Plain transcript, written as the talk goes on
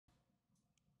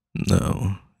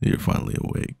No, you're finally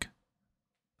awake.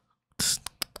 Tsk,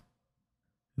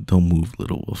 don't move,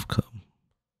 little wolf cub.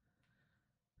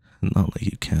 Not like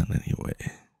you can anyway.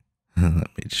 I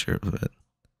made sure of it.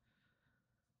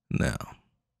 Now,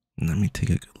 let me take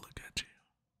a good look at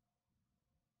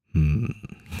you.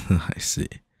 I see.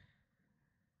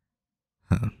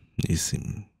 You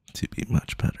seem to be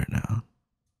much better now.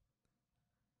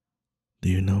 Do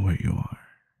you know where you are?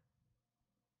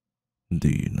 Do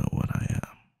you know what I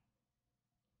am?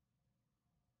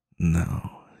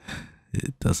 No,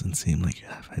 it doesn't seem like you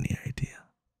have any idea.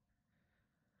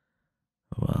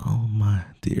 Well, my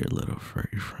dear little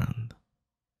furry friend,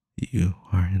 you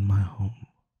are in my home,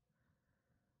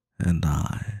 and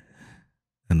I,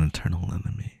 an eternal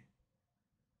enemy.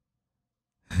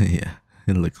 Yeah,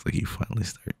 it looks like you finally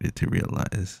started to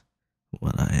realize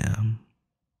what I am.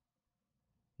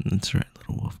 That's right,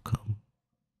 little wolf cub.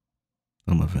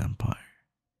 I'm a vampire,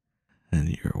 and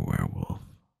you're a werewolf.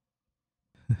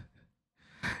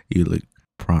 You look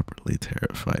properly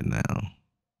terrified now.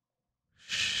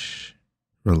 Shh,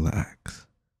 relax.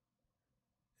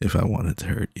 If I wanted to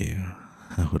hurt you,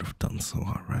 I would have done so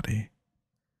already.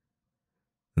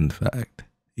 In fact,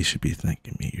 you should be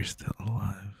thanking me you're still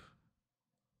alive.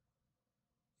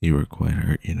 You were quite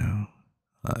hurt, you know.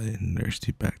 I nursed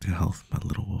you back to health, my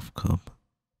little wolf cub.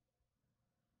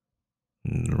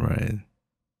 Right.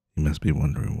 You must be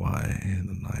wondering why in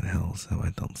the nine hells have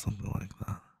I done something like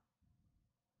that.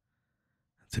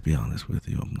 To be honest with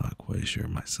you, I'm not quite sure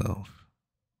myself.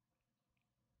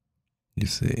 You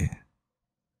see,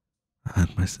 I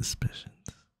had my suspicions.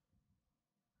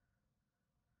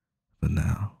 But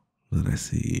now that I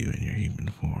see you in your human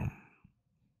form,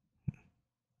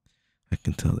 I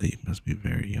can tell that you must be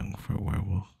very young for a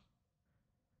werewolf.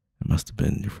 It must have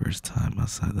been your first time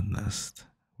outside the nest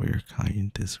where your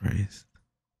kind is raised.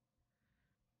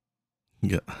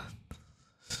 Yeah,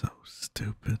 so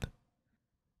stupid.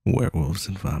 Werewolves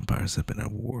and vampires have been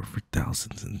at war for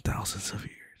thousands and thousands of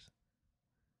years.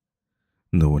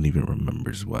 No one even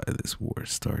remembers why this war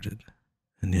started,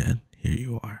 and yet here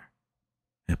you are,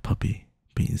 a puppy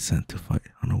being sent to fight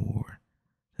on a war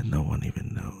that no one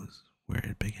even knows where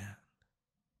it began.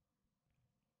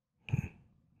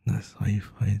 That's how you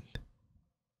fight.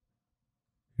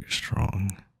 You're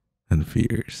strong and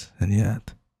fierce, and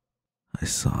yet I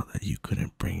saw that you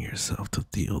couldn't bring yourself to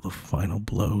deal the final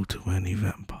blow to any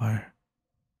vampire.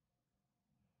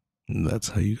 And that's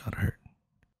how you got hurt.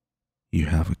 You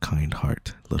have a kind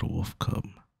heart, little wolf cub.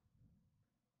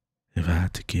 If I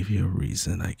had to give you a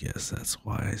reason, I guess that's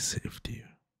why I saved you.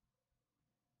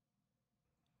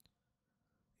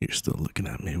 You're still looking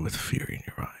at me with fear in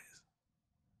your eyes.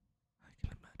 I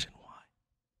can imagine why.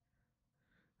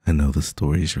 I know the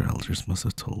stories your elders must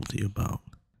have told you about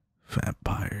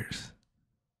vampires.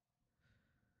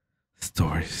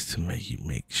 Stories to make you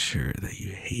make sure that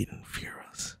you hate and fear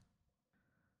us.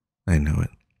 I know it,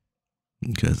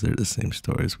 because they're the same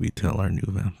stories we tell our new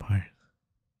vampires.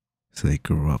 So they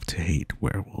grow up to hate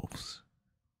werewolves.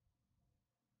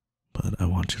 But I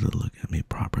want you to look at me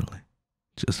properly,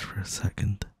 just for a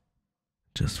second,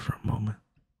 just for a moment.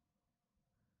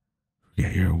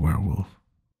 Forget you're a werewolf,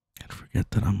 and forget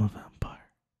that I'm a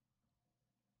vampire.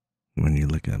 When you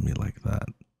look at me like that,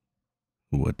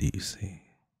 what do you see?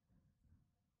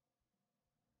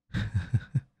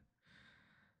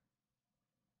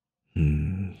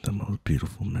 The most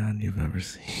beautiful man you've ever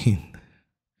seen.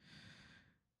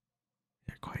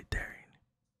 You're quite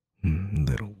daring.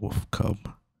 Little wolf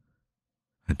cub.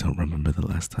 I don't remember the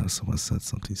last time someone said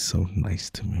something so nice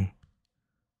to me.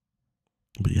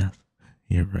 But yes,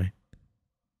 you're right.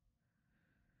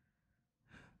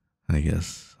 I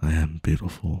guess I am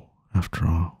beautiful after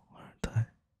all, aren't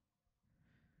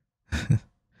I?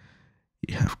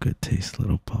 You have good taste,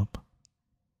 little pup.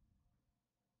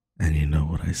 And you know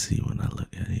what I see when I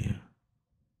look at you.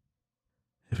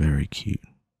 A very cute,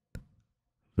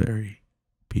 very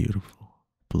beautiful,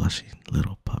 blushing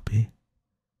little puppy.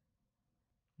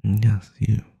 Yes,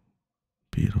 you.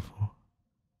 Beautiful.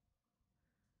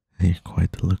 And you're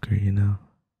quite the looker, you know.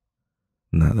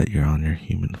 Now that you're on your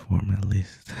human form, at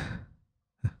least.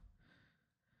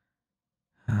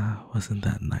 Wasn't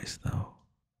that nice, though?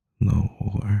 No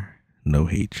war, no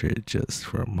hatred, just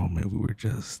for a moment we were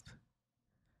just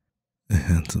a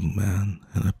handsome man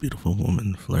and a beautiful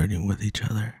woman flirting with each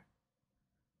other.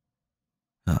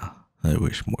 I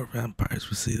wish more vampires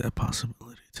would see that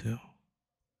possibility, too.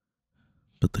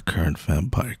 But the current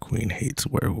vampire queen hates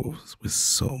werewolves with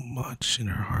so much in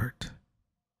her heart.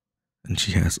 And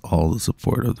she has all the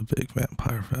support of the big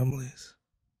vampire families.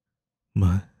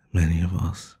 But many of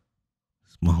us,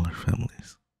 smaller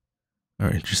families,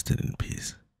 are interested in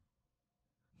peace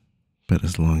But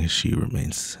as long as she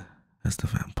remains as the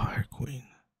vampire queen.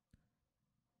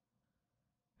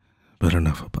 But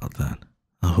enough about that.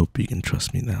 I hope you can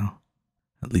trust me now,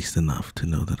 at least enough to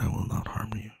know that I will not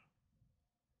harm you.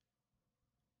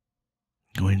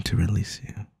 I'm going to release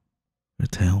you. Your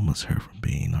tail must hurt from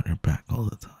being on your back all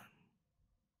the time.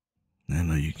 I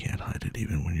know you can't hide it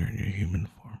even when you're in your human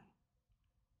form.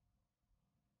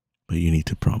 But you need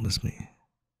to promise me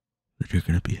that you're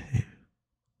going to behave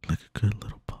like a good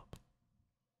little pup.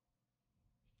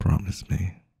 Promise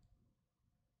me.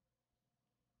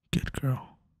 Good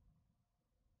girl.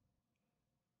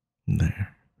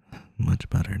 There. Much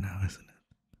better now, isn't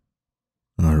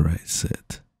it? Alright,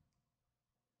 sit.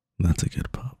 That's a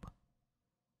good pup.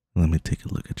 Let me take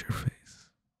a look at your face.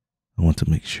 I want to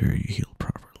make sure you heal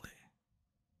properly.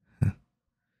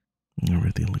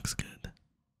 Everything looks good.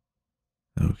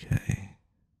 Okay.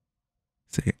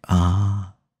 Say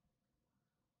ah.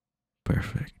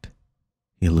 Perfect.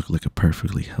 You look like a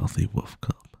perfectly healthy wolf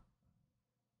cub.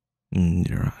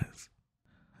 Your eyes.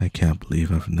 I can't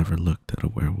believe I've never looked at a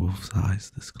werewolf's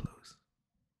eyes this close.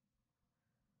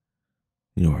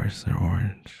 Yours are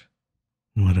orange.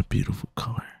 What a beautiful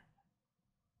color.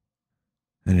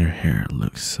 And your hair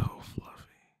looks so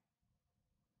fluffy.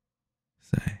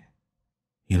 Say,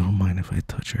 you don't mind if I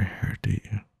touch your hair, do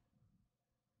you?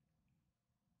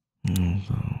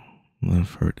 Although,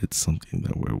 I've heard it's something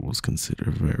that werewolves consider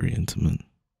very intimate.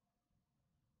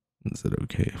 Is it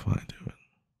okay if I do it?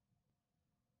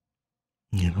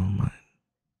 You don't mind.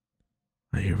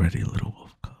 Are you ready, little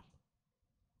wolf cub?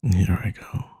 Here I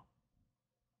go.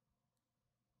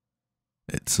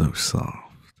 It's so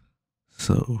soft.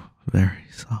 So very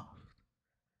soft.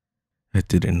 I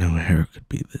didn't know hair could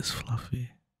be this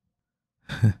fluffy.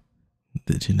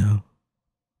 Did you know?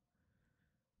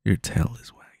 Your tail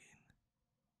is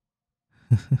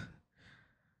wagging.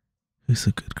 Who's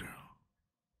a good girl?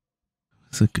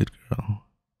 Who's a good girl?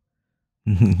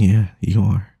 Yeah, you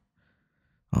are.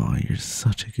 Oh, you're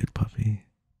such a good puppy.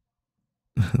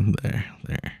 There.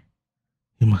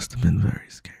 You must have been very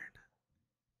scared.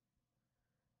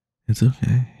 It's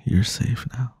okay. You're safe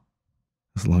now.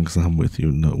 As long as I'm with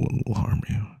you, no one will harm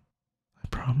you. I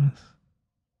promise.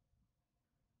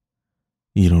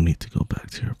 You don't need to go back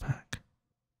to your pack.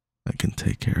 I can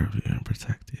take care of you and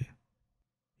protect you.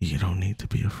 You don't need to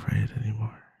be afraid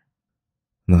anymore.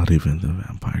 Not even the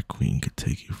vampire queen could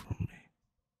take you from me.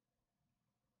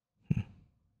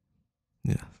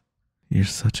 Yes, you're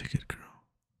such a good girl.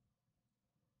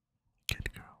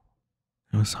 Good girl.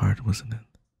 It was hard, wasn't it?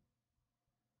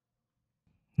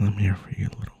 I'm here for you,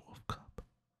 little wolf cub.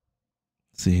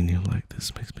 Seeing you like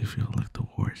this makes me feel like the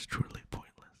war is truly pointless.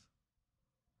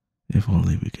 If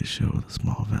only we could show the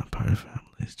small vampire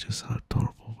families just how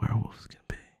adorable werewolves can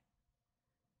be.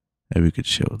 And we could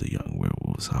show the young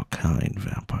werewolves how kind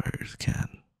vampires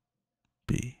can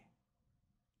be.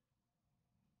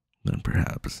 Then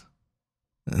perhaps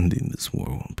ending this war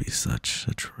won't be such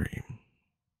a dream.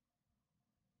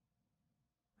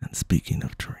 And speaking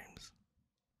of dreams,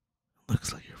 it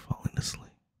looks like you're falling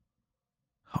asleep.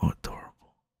 How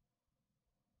adorable.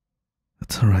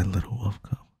 That's alright, little wolf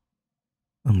cub.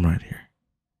 I'm right here,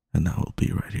 and I will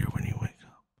be right here when you wake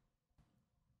up.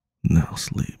 Now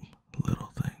sleep,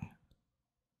 little thing.